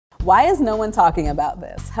Why is no one talking about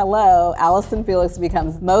this? Hello, Allyson Felix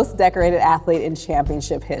becomes most decorated athlete in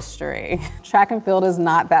championship history. Track and field is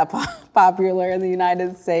not that popular in the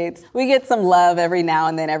United States. We get some love every now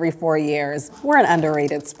and then, every 4 years. We're an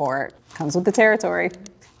underrated sport. Comes with the territory.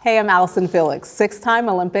 Hey, I'm Allyson Felix, 6-time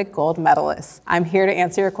Olympic gold medalist. I'm here to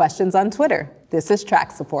answer your questions on Twitter. This is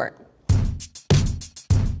Track Support.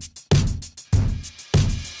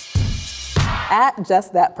 At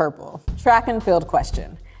Just That Purple, track and field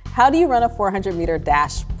question. How do you run a 400-meter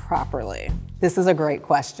dash properly? This is a great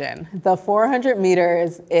question. The 400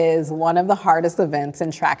 meters is one of the hardest events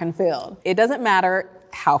in track and field. It doesn't matter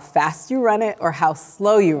how fast you run it or how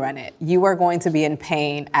slow you run it, you are going to be in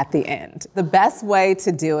pain at the end. The best way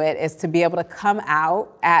to do it is to be able to come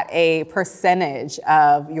out at a percentage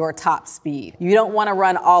of your top speed. You don't want to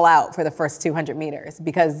run all out for the first 200 meters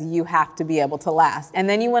because you have to be able to last. And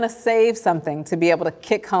then you want to save something to be able to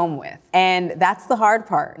kick home with. And that's the hard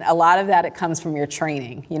part. A lot of that, it comes from your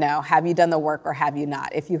training. You know, have you done the work or have you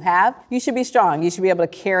not? If you have, you should be strong. You should be able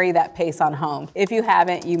to carry that pace on home. If you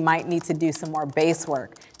haven't, you might need to do some more base work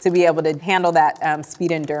to be able to handle that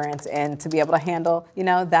speed endurance and to be able to handle, you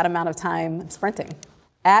know, that amount of time sprinting.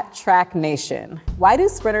 At Track Nation, why do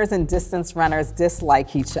sprinters and distance runners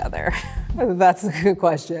dislike each other? That's a good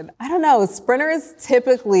question. I don't know, sprinters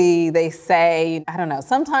typically, they say, I don't know,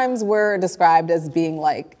 sometimes we're described as being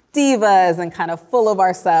like divas and kind of full of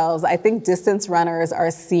ourselves. I think distance runners are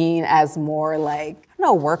seen as more like,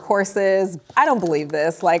 workhorses. I don't believe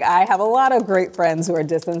this. Like, I have a lot of great friends who are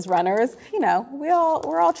distance runners. You know,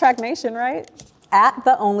 we're all Track Nation, right? At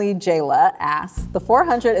The Only Jayla asks, the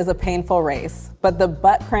 400 is a painful race, but the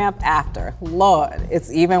butt cramp after, Lord,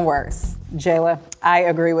 it's even worse. Jayla, I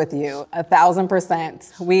agree with you,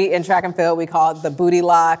 1,000%. We in track and field, we call it the booty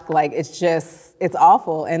lock. Like, it's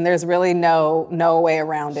awful, and there's really no way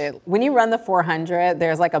around it. When you run the 400,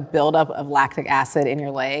 there's like a buildup of lactic acid in your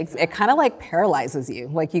legs. It kind of like paralyzes you.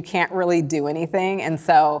 Like, you can't really do anything. And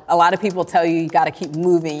so a lot of people tell you gotta keep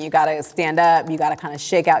moving, you gotta stand up, you gotta kind of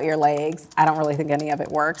shake out your legs. I don't really think any of it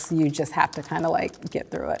works. You just have to kind of like get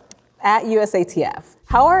through it. At USATF,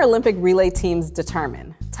 how are Olympic relay teams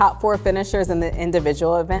determined? Top 4 finishers in the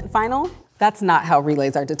individual event final? That's not how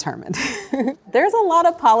relays are determined. There's a lot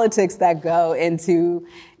of politics that go into,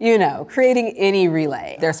 you know, creating any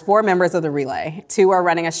relay. There's 4 members of the relay. 2 are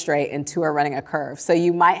running a straight and 2 are running a curve. So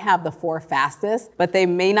you might have the 4 fastest, but they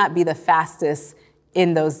may not be the fastest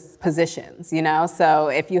in those positions, you know? So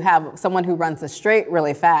if you have someone who runs a straight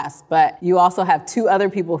really fast, but you also have 2 other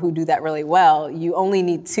people who do that really well, you only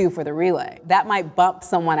need 2 for the relay. That might bump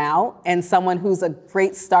someone out, and someone who's a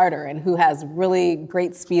great starter and who has really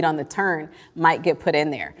great speed on the turn might get put in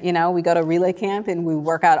there. You know, we go to relay camp and we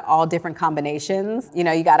work out all different combinations. You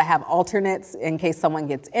know, you gotta have alternates in case someone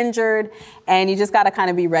gets injured, and you just gotta kind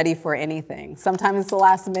of be ready for anything. Sometimes it's the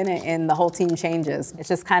last minute and the whole team changes. It's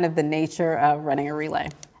just kind of the nature of running a relay.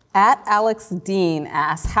 At Alex Dean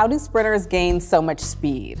asks, how do sprinters gain so much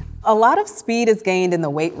speed? A lot of speed is gained in the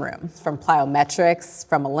weight room, from plyometrics,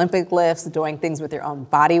 from Olympic lifts, doing things with your own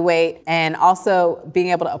body weight, and also being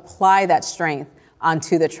able to apply that strength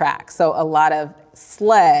onto the track. So a lot of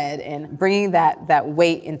sled and bringing that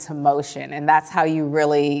weight into motion, and that's how you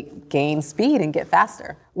really gain speed and get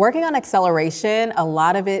faster. Working on acceleration, a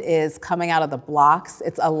lot of it is coming out of the blocks.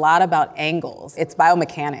 It's a lot about angles. It's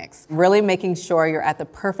biomechanics. Really making sure you're at the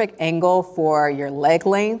perfect angle for your leg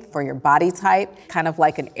length, for your body type, kind of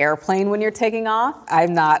like an airplane when you're taking off.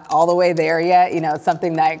 I'm not all the way there yet. You know, it's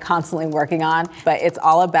something that I'm constantly working on, but it's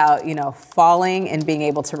all about, you know, falling and being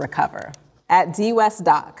able to recover. At D West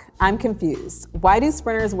Doc, I'm confused. Why do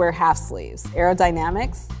sprinters wear half sleeves?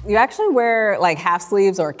 Aerodynamics? You actually wear like half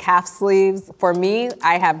sleeves or calf sleeves. For me,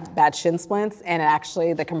 I have bad shin splints, and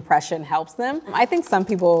actually the compression helps them. I think some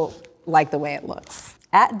people like the way it looks.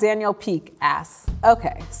 At Daniel Peak asks,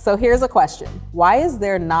 okay, so here's a question. Why is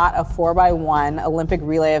there not a 4x1 Olympic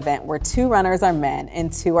relay event where 2 runners are men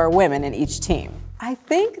and 2 are women in each team? I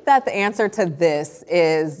think that the answer to this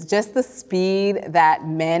is just the speed that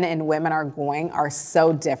men and women are going are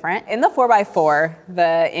so different. In the 4x4,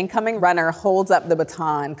 the incoming runner holds up the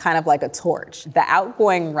baton kind of like a torch. The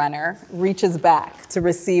outgoing runner reaches back to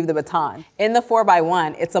receive the baton. In the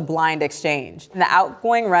 4x1, it's a blind exchange. The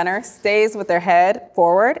outgoing runner stays with their head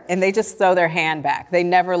forward and they just throw their hand back. They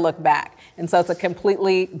never look back. And so it's a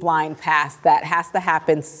completely blind pass that has to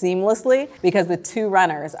happen seamlessly because the 2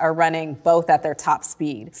 runners are running both at their top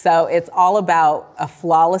speed. So it's all about a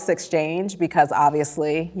flawless exchange because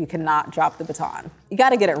obviously you cannot drop the baton. You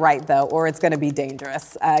gotta get it right though, or it's gonna be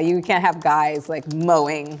dangerous. You can't have guys like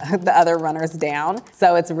mowing the other runners down.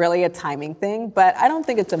 So it's really a timing thing, but I don't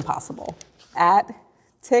think it's impossible. At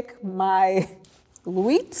tick my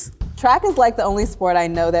wheat. Track is like the only sport I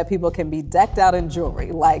know that people can be decked out in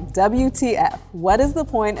jewelry, like WTF. What is the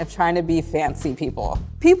point of trying to be fancy people?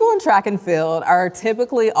 People in track and field are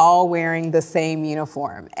typically all wearing the same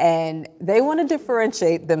uniform, and they want to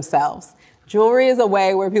differentiate themselves. Jewelry is a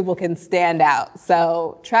way where people can stand out.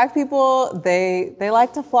 So track people, they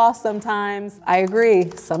like to floss sometimes. I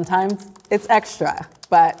agree, sometimes it's extra,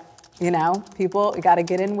 but you know, people, you gotta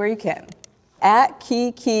get in where you can. At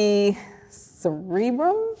Kiki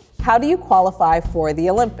Cerebrum, how do you qualify for the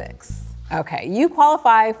Olympics? Okay, you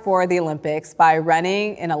qualify for the Olympics by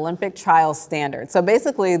running an Olympic trials standard. So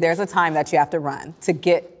basically, there's a time that you have to run to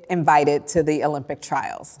get invited to the Olympic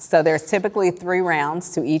trials. So there's typically 3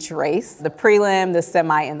 rounds to each race, the prelim, the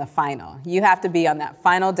semi, and the final. You have to be on that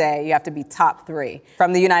final day, you have to be top 3.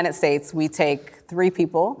 From the United States, we take 3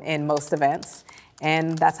 people in most events,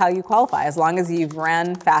 and that's how you qualify. As long as you've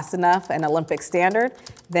run fast enough an Olympic standard,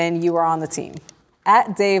 then you are on the team.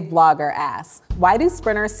 At Dave Blogger asks, why do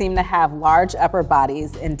sprinters seem to have large upper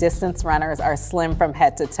bodies and distance runners are slim from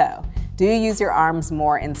head to toe? Do you use your arms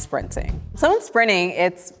more in sprinting? So in sprinting,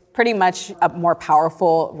 it's pretty much a more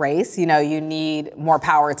powerful race. You know, you need more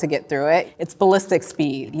power to get through it. It's ballistic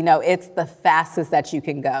speed. You know, it's the fastest that you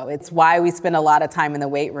can go. It's why we spend a lot of time in the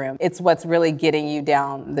weight room. It's what's really getting you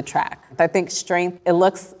down the track. I think strength, it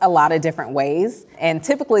looks a lot of different ways. And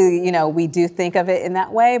typically, you know, we do think of it in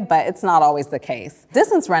that way, but it's not always the case.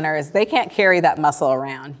 Distance runners, they can't carry that muscle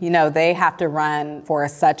around. You know, they have to run for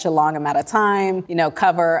such a long amount of time, you know,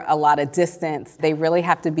 cover a lot of distance. They really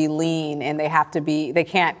have to be lean, and they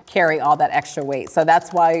can't carry all that extra weight. So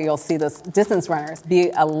that's why you'll see the distance runners be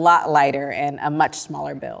a lot lighter and a much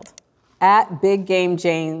smaller build. At Big Game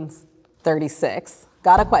James 36,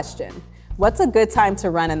 got a question. What's a good time to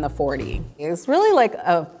run in the 40? It's really like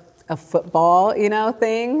a football, you know,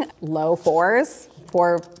 thing. Low 4s,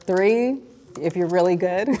 4.3 if you're really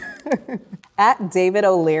good. At David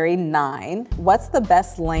O'Leary 9, what's the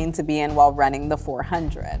best lane to be in while running the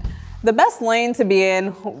 400? The best lane to be in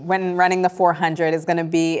when running the 400 is going to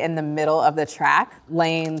be in the middle of the track.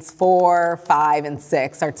 Lanes 4, 5, and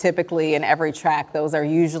 6 are typically in every track. Those are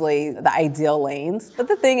usually the ideal lanes. But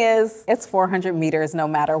the thing is, it's 400 meters no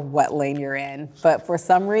matter what lane you're in. But for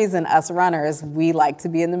some reason, us runners, we like to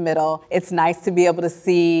be in the middle. It's nice to be able to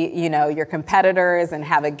see, you know, your competitors and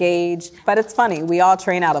have a gauge. But it's funny, we all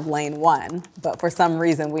train out of lane 1, but for some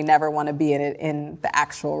reason, we never want to be in it in the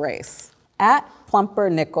actual race. At Plumper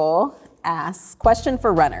Nickel asks, question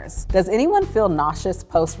for runners. Does anyone feel nauseous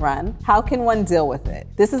post-run? How can one deal with it?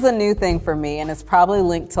 This is a new thing for me, and it's probably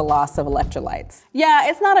linked to loss of electrolytes.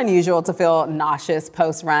 Yeah, it's not unusual to feel nauseous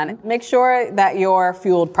post-run. Make sure that you're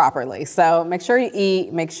fueled properly. So make sure you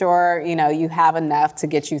eat, make sure, you know, you have enough to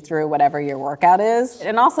get you through whatever your workout is.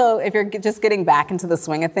 And also, if you're just getting back into the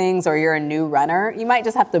swing of things or you're a new runner, you might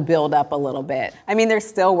just have to build up a little bit. I mean, there's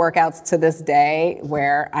still workouts to this day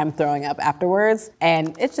where I'm throwing up afterwards,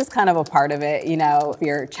 and it's just kind of a part of it. You know, if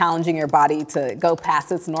you're challenging your body to go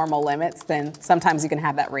past its normal limits, then sometimes you can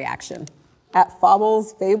have that reaction. At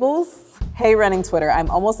Fables, hey running Twitter, I'm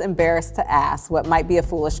almost embarrassed to ask what might be a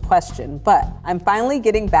foolish question, but I'm finally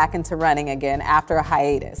getting back into running again after a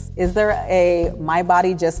hiatus. Is there a my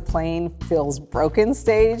body just plain feels broken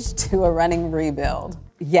stage to a running rebuild?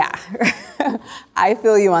 Yeah, I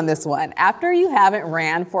feel you on this one. After you haven't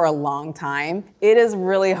ran for a long time, it is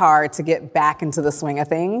really hard to get back into the swing of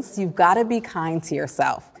things. You've got to be kind to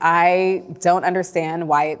yourself. I don't understand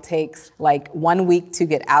why it takes like 1 week to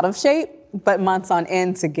get out of shape, but months on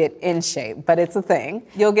end to get in shape, but it's a thing.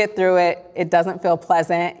 You'll get through it. It doesn't feel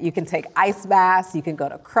pleasant. You can take ice baths, you can go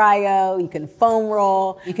to cryo, you can foam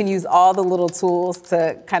roll, you can use all the little tools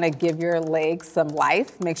to kind of give your legs some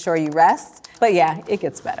life, make sure you rest. But yeah, it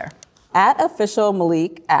gets better. At Official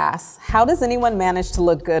Malik asks, how does anyone manage to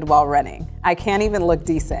look good while running? I can't even look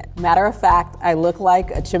decent. Matter of fact, I look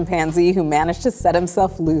like a chimpanzee who managed to set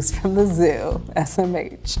himself loose from the zoo,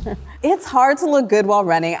 SMH. It's hard to look good while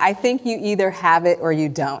running. I think you either have it or you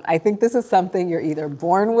don't. I think this is something you're either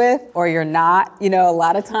born with or you're not. You know, a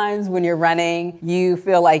lot of times when you're running, you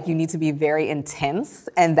feel like you need to be very intense,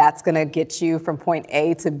 and that's gonna get you from point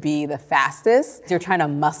A to B the fastest. You're trying to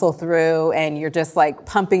muscle through and you're just like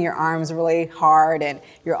pumping your arms really hard and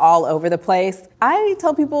you're all over the place. I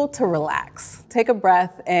tell people to relax, take a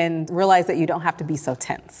breath, and realize that you don't have to be so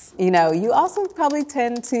tense. You know, you also probably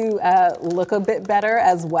tend to look a bit better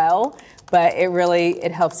as well, but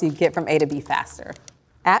it helps you get from A to B faster.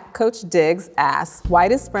 At Coach Diggs asks, why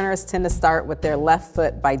do sprinters tend to start with their left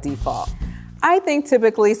foot by default? I think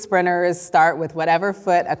typically sprinters start with whatever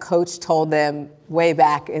foot a coach told them way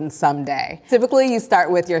back in some day. Typically you start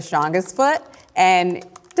with your strongest foot, and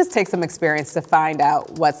just take some experience to find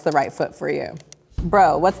out what's the right foot for you.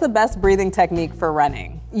 Bro, what's the best breathing technique for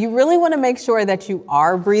running? You really want to make sure that you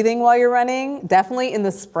are breathing while you're running. Definitely in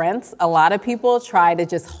the sprints, a lot of people try to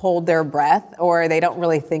just hold their breath or they don't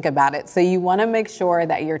really think about it. So you want to make sure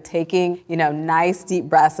that you're taking, nice deep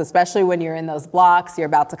breaths, especially when you're in those blocks, you're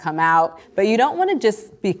about to come out. But you don't want to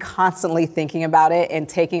just be constantly thinking about it and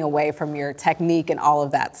taking away from your technique and all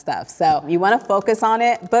of that stuff. So you want to focus on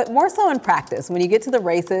it, but more so in practice. When you get to the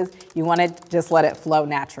races, you want to just let it flow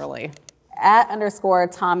naturally.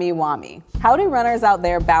 @_Tommy Wami. How do runners out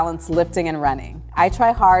there balance lifting and running? I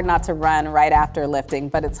try hard not to run right after lifting,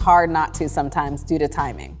 but it's hard not to sometimes due to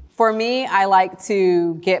timing. For me, I like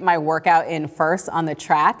to get my workout in first on the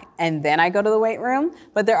track and then I go to the weight room,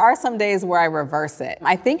 but there are some days where I reverse it.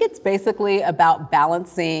 I think it's basically about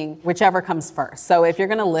balancing whichever comes first. So if you're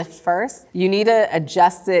gonna lift first, you need to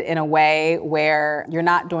adjust it in a way where you're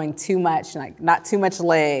not doing too much, like not too much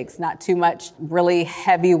legs, not too much really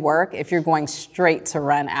heavy work if you're going straight to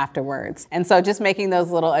run afterwards. And so just making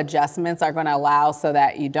those little adjustments are gonna allow so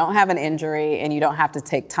that you don't have an injury and you don't have to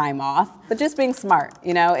take time off, but just being smart.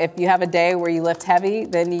 If you have a day where you lift heavy,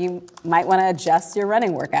 then you might want to adjust your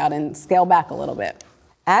running workout and scale back a little bit.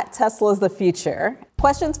 @Tesla's the future.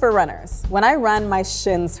 Questions for runners. When I run, my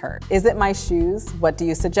shins hurt. Is it my shoes? What do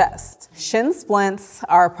you suggest? Shin splints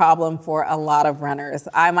are a problem for a lot of runners.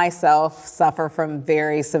 I myself suffer from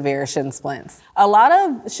very severe shin splints. A lot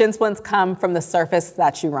of shin splints come from the surface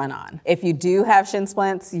that you run on. If you do have shin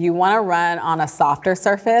splints, you want to run on a softer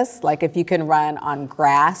surface. Like if you can run on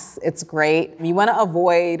grass, it's great. You want to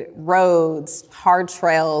avoid roads, hard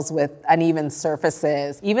trails with uneven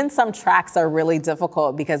surfaces. Even some tracks are really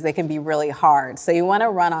difficult because they can be really hard. So you want to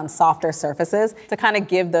run on softer surfaces to kind of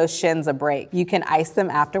give those shins a break. You can ice them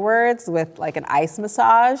afterwards with like an ice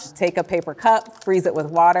massage. Take a paper cup, freeze it with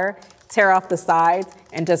water, tear off the sides,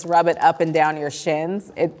 and just rub it up and down your shins.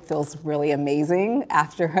 It feels really amazing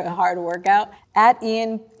after a hard workout.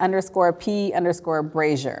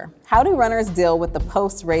 @Ian_P_Brazier. How do runners deal with the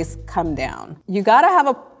post-race come down? You gotta have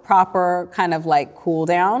a proper kind of like cool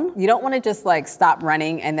down. You don't want to just like stop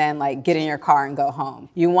running and then like get in your car and go home.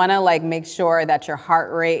 You want to like make sure that your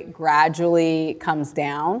heart rate gradually comes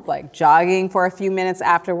down, like jogging for a few minutes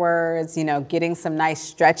afterwards, getting some nice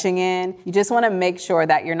stretching in. You just want to make sure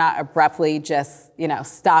that you're not abruptly just,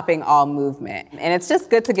 stopping all movement. And it's just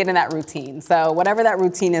good to get in that routine. So whatever that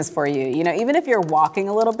routine is for you, even if you're walking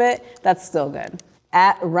a little bit, that's still good.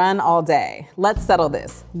 @RunAllDay. Let's settle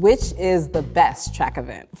this. Which is the best track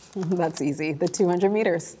event? That's easy, the 200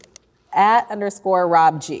 meters.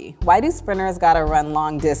 @_RobG. Why do sprinters gotta run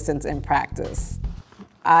long distance in practice?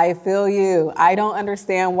 I feel you. I don't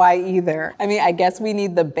understand why either. I guess we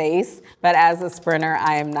need the base, but as a sprinter,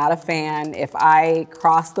 I am not a fan. If I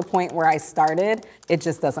cross the point where I started, it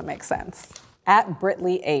just doesn't make sense.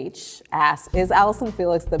 @BritleyH asks, is Allyson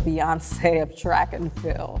Felix the Beyonce of track and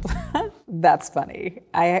field? That's funny.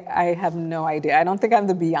 I have no idea. I don't think I'm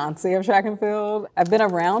the Beyonce of track and field. I've been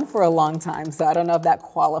around for a long time, so I don't know if that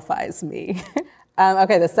qualifies me.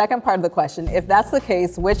 Okay, the second part of the question, if that's the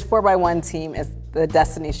case, which 4x1 team is the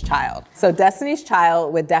Destiny's Child? So Destiny's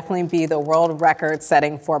Child would definitely be the world record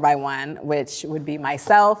setting 4x1, which would be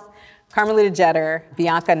myself, Carmelita Jeter,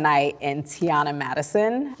 Bianca Knight, and Tiana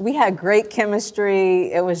Madison. We had great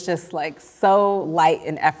chemistry. It was just like so light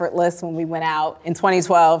and effortless when we went out in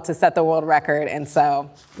 2012 to set the world record, and so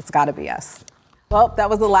it's gotta be us. Well, that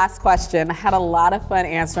was the last question. I had a lot of fun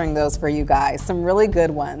answering those for you guys. Some really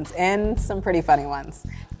good ones and some pretty funny ones.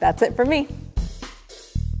 That's it for me.